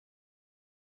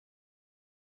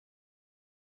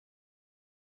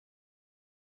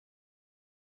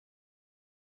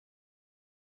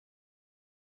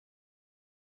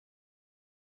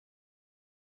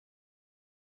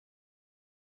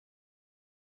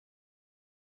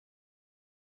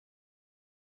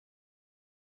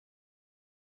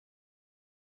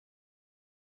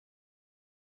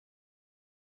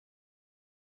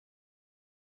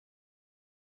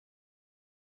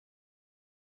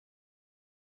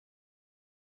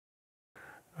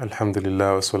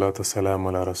Alhamdulillah wa salatu wassalamu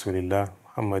ala rasulillah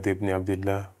Muhammad ibn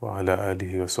Abdullah wa ala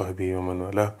alihi wa sahbihi wa man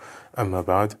wala amma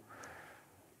ba'd.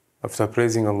 After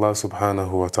praising Allah subhanahu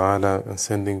wa ta'ala and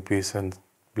sending peace and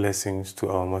blessings to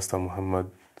our Master Muhammad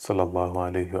sallallahu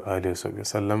alayhi wa alihi wa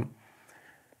sallam,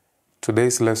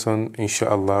 today's lesson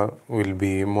inshallah will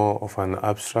be more of an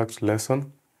abstract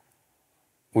lesson.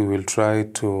 We will try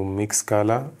to mix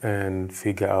color and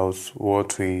figure out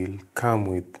what will come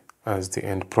with as the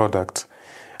end product.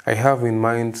 I have in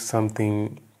mind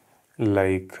something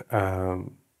like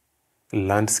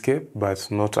landscape, but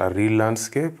not a real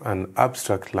landscape, an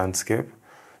abstract landscape.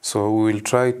 So we will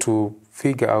try to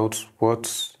figure out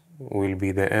what will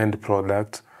be the end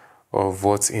product of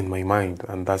what's in my mind.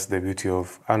 And that's the beauty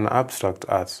of an abstract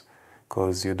art,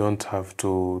 because you don't have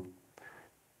to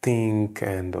think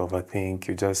and overthink.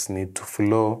 You just need to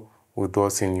flow with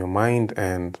what's in your mind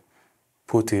and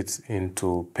put it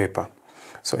into paper.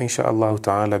 So inshallah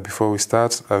ta'ala, before we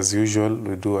start, as usual,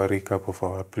 we do a recap of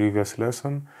our previous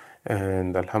lesson,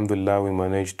 and alhamdulillah we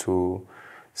managed to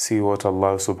see what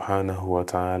Allah subhanahu wa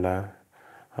ta'ala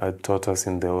had taught us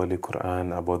in the Holy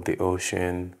Quran about the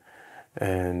ocean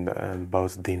and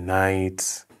about the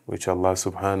night, which Allah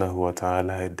subhanahu wa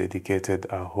ta'ala had dedicated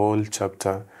a whole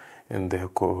chapter in the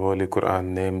Holy Quran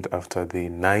named after the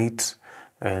night,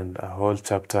 and a whole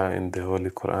chapter in the Holy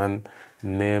Quran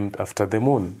named after the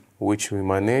moon, which we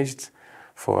managed,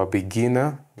 for a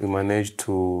beginner, we managed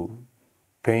to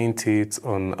paint it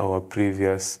on our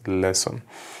previous lesson.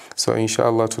 So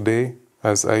inshallah today,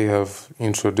 as I have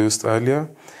introduced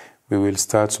earlier, we will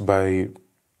start by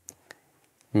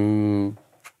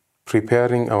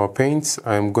preparing our paints.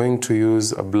 I'm going to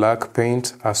use a black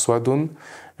paint, aswadun,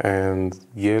 and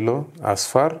yellow,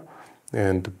 asfar,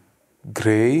 and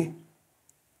gray,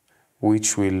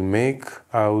 which will make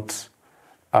out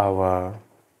our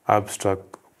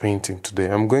abstract painting today.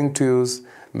 I'm going to use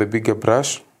the bigger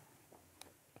brush,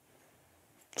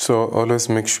 so always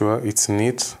make sure it's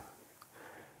neat.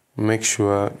 Make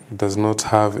sure it does not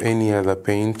have any other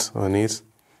paint on it,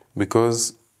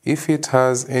 because if it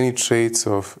has any traits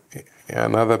of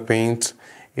another paint,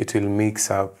 it will mix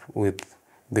up with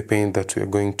the paint that we are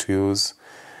going to use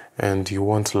and you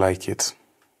won't like it.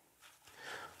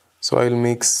 So I'll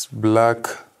mix black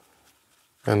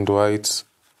and white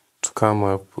to come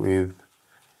up with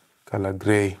color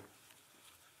gray.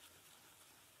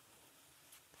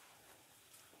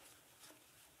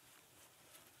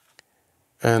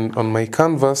 And on my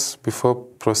canvas, before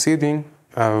proceeding,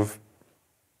 I've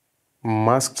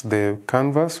masked the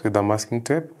canvas with a masking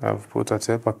tape. I've put a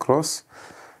tape across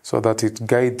so that it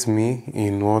guides me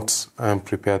in what I'm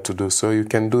prepared to do. So you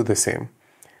can do the same.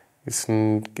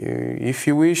 If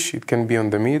you wish, it can be on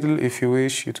the middle. If you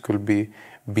wish, it could be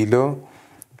below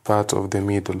part of the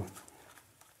middle.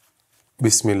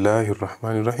 Bismillahir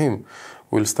Rahmanir Rahim.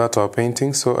 We'll start our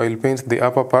painting. So I'll paint the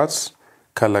upper parts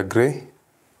color gray.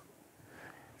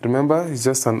 Remember, it's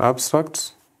just an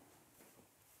abstract.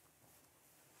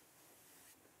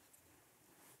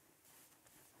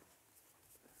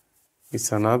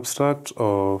 It's an abstract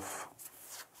of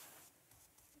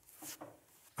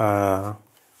a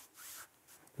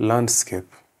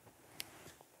landscape.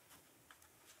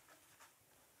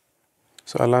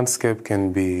 So a landscape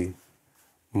can be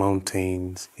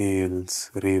mountains,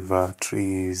 hills, river,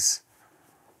 trees,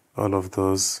 all of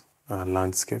those are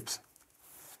landscapes.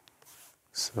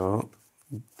 So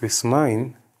this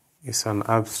mine is an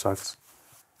abstract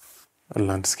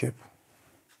landscape.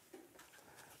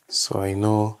 So I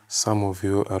know some of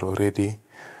you are already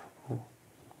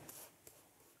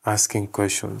asking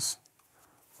questions.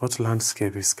 What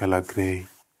landscape is color gray?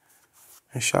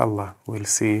 Inshallah, we'll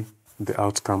see the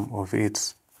outcome of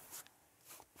it.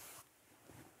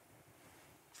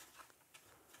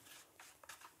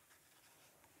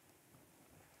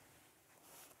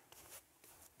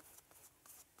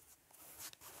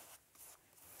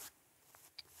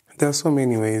 There are so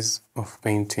many ways of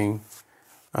painting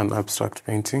an abstract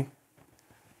painting.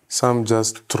 Some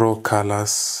just throw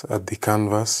colors at the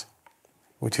canvas,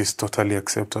 which is totally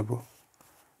acceptable.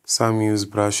 Some use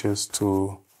brushes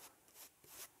to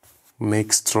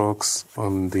make strokes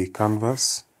on the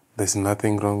canvas. There's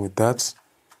nothing wrong with that.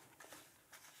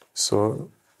 So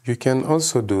you can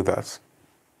also do that.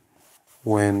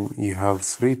 When you have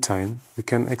free time, you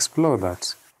can explore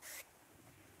that.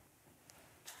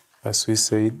 As we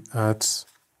said, art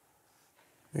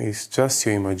is just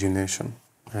your imagination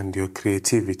and your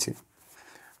creativity.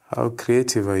 How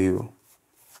creative are you?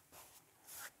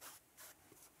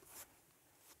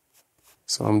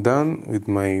 So I'm done with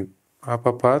my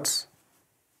upper parts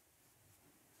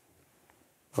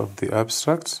of the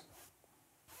abstract.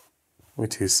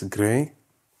 which is gray.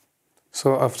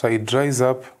 So after it dries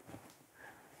up,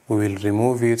 we will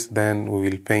remove it, then we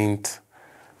will paint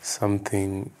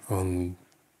something on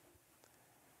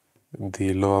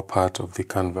the lower part of the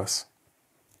canvas.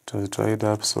 It was dried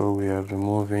up, so we are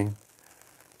removing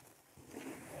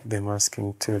the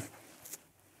masking tape.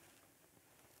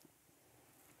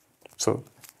 So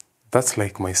that's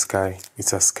like my sky.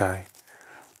 It's a sky,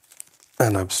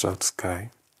 an abstract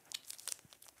sky.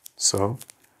 So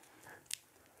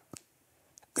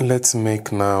let's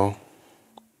make now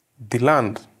the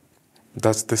land.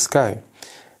 That's the sky.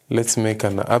 Let's make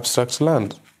an abstract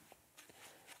land.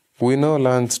 We know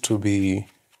land to be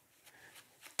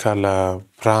color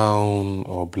brown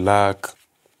or black,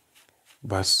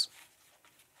 but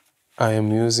I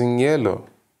am using yellow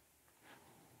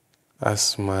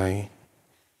as my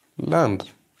land.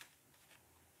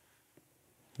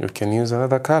 You can use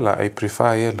another color. I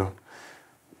prefer yellow.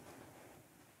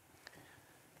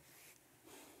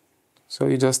 So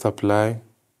you just apply.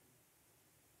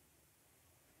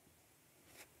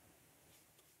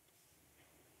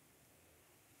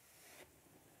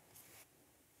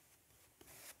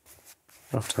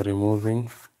 After removing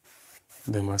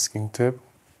the masking tape,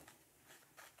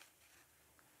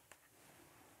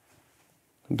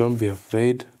 don't be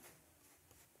afraid.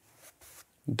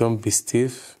 Don't be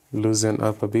stiff. Loosen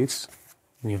up a bit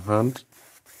in your hand.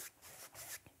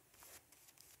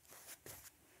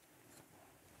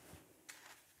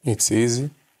 It's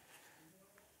easy.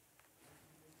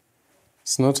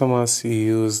 It's not a must you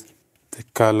use the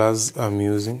colors I'm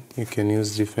using. You can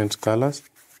use different colors.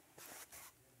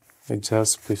 I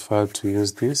just prefer to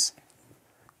use these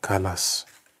colors,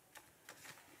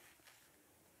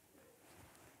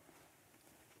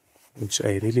 which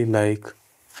I really like.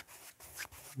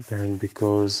 Then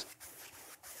because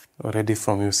already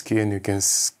from your screen you can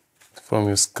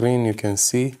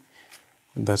see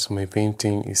that my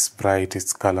painting is bright,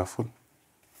 it's colorful.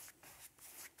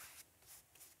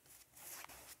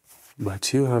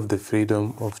 But you have the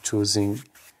freedom of choosing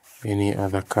any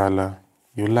other color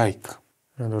you like.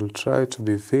 And I'll try to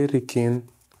be very keen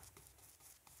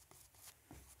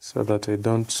so that I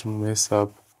don't mess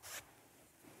up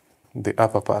the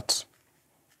upper part.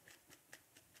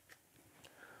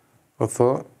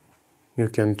 Although you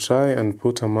can try and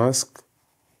put a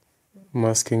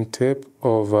masking tape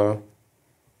over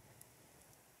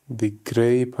the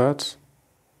gray part,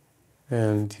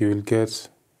 and you will get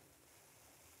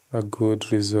a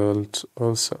good result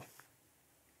also.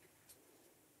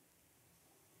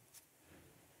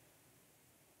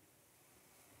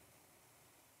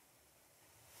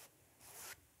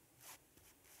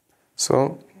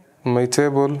 So, on my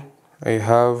table, I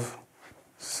have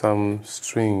some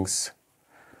strings,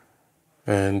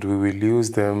 and we will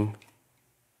use them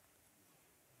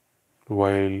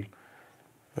while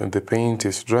the paint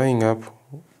is drying up.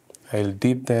 I'll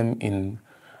dip them in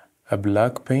a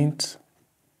black paint.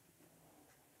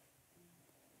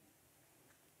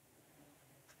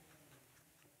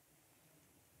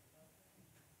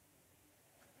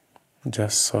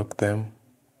 Just soak them.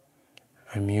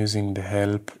 I'm using the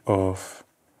help of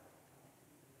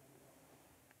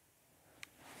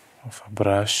a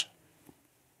brush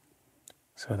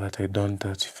so that I don't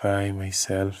dirtify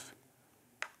myself.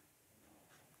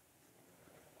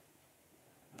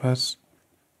 But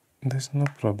there's no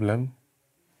problem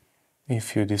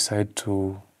if you decide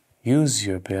to use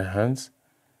your bare hands.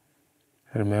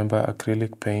 Remember,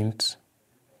 acrylic paint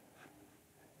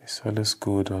is always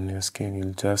good on your skin.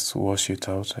 You'll just wash it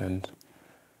out and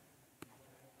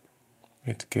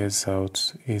it gets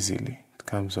out easily. It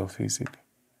comes off easily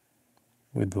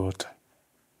with water.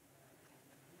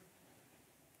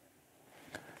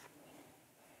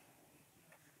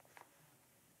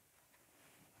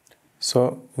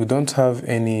 So we don't have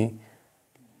any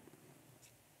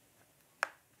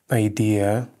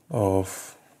idea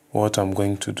of what I'm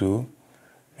going to do.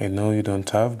 I know you don't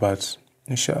have, but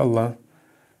inshallah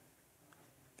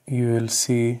you will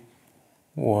see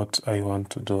what I want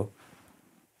to do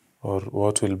or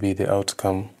what will be the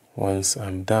outcome once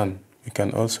I'm done. You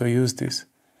can also use this.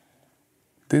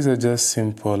 These are just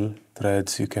simple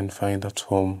threads you can find at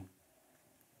home.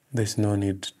 There's no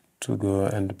need to go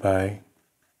and buy.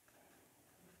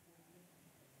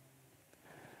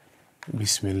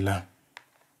 Bismillah.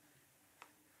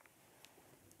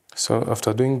 So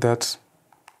after doing that,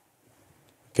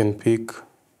 you can pick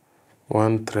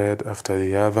one thread after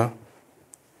the other,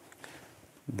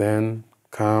 then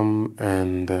come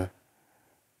and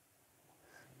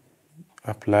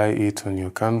apply it on your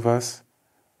canvas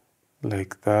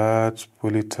like that.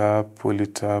 Pull it up, pull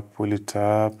it up, pull it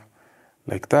up,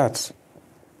 like that.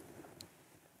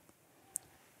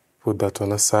 Put that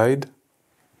on a side.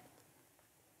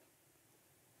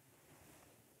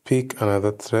 Pick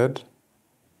another thread.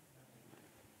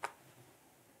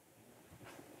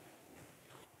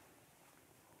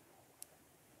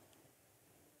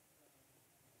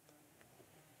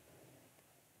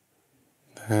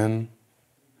 Then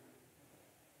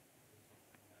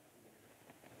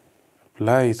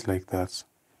apply it like that.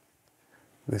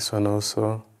 This one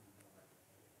also.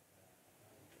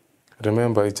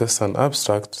 Remember, it's just an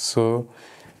abstract, so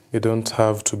you don't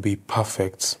have to be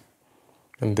perfect.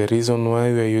 And the reason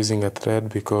why we are using a thread,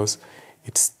 because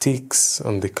it sticks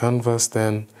on the canvas.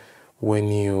 Then when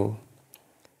you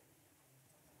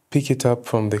pick it up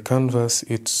from the canvas,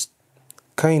 it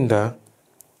kinda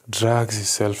drags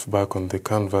itself back on the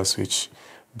canvas, which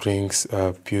brings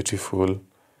a beautiful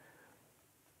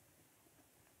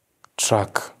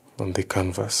track on the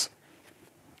canvas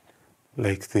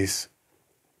like this.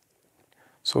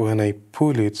 So when I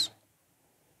pull it,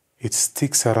 it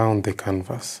sticks around the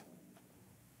canvas.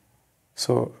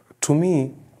 So to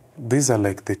me, these are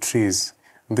like the trees.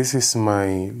 This is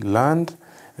my land,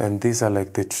 and these are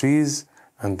like the trees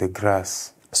and the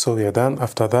grass. So we are done.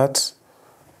 After that,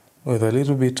 with a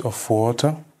little bit of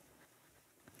water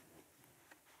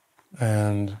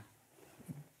and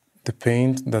the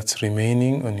paint that's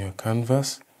remaining on your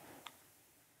canvas,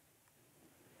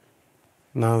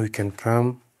 now we can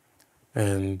come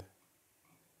and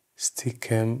stick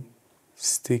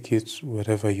it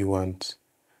wherever you want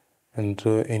and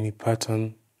draw any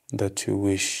pattern that you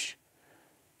wish.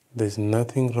 There's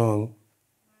nothing wrong,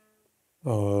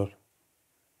 or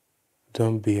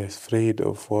don't be afraid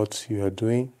of what you are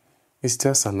doing. It's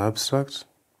just an abstract.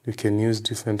 You can use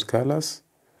different colors.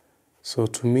 So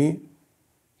to me,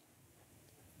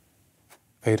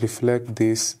 I reflect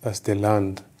this as the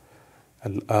land,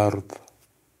 al-ard,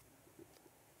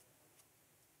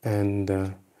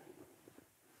 and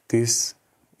this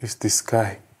is the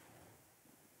sky.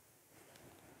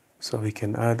 So we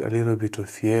can add a little bit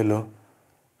of yellow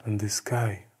on the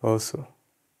sky also,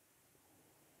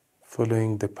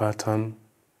 following the pattern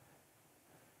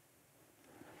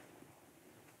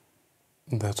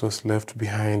that was left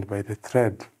behind by the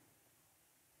thread.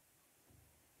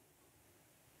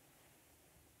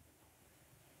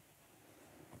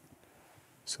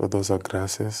 So those are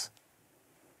grasses,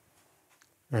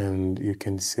 and you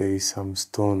can say some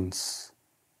stones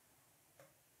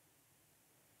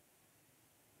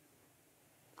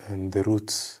and the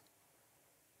roots.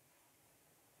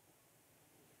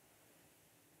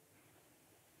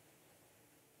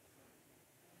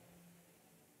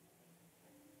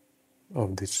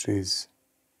 Of the trees.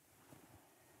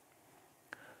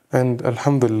 And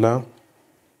Alhamdulillah,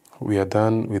 we are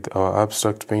done with our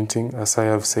abstract painting. As I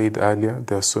have said earlier,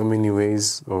 there are so many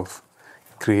ways of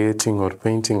creating or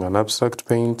painting an abstract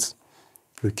paint.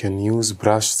 We can use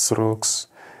brush strokes.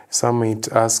 Some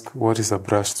might ask, what is a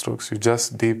brush strokes? You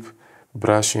just dip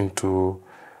brush into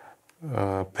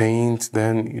paint,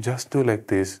 then you just do like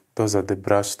this. Those are the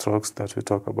brush strokes that we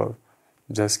talk about.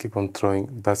 Just keep on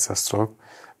throwing. That's a stroke.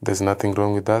 There's nothing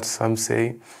wrong with that. Some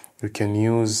say you can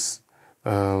use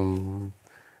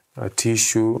a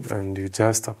tissue and you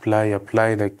just apply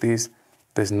like this.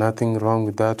 There's nothing wrong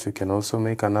with that. You can also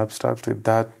make an abstract with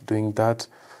that, doing that.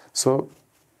 So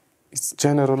it's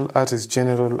general. Art is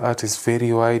general. Art is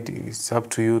very wide. It's up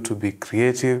to you to be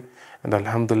creative. And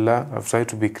Alhamdulillah, I've tried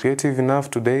to be creative enough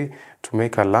today to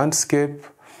make a landscape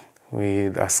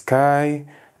with a sky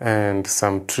and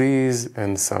some trees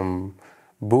and some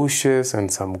bushes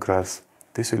and some grass.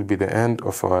 This will be the end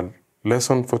of our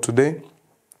lesson for today.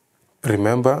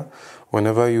 Remember,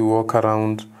 whenever you walk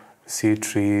around, see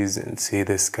trees and see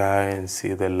the sky and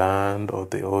see the land or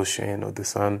the ocean or the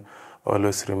sun,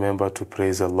 always remember to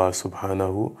praise Allah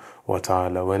subhanahu wa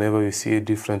ta'ala. Whenever you see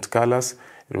different colors,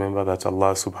 remember that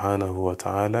Allah subhanahu wa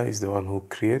ta'ala is the one who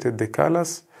created the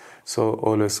colors. So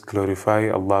always glorify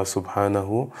Allah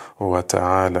subhanahu wa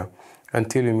ta'ala.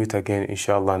 Until we meet again,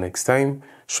 inshallah, next time.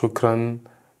 Shukran,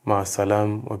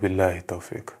 ma'asalam, wa billahi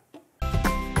tawfiq.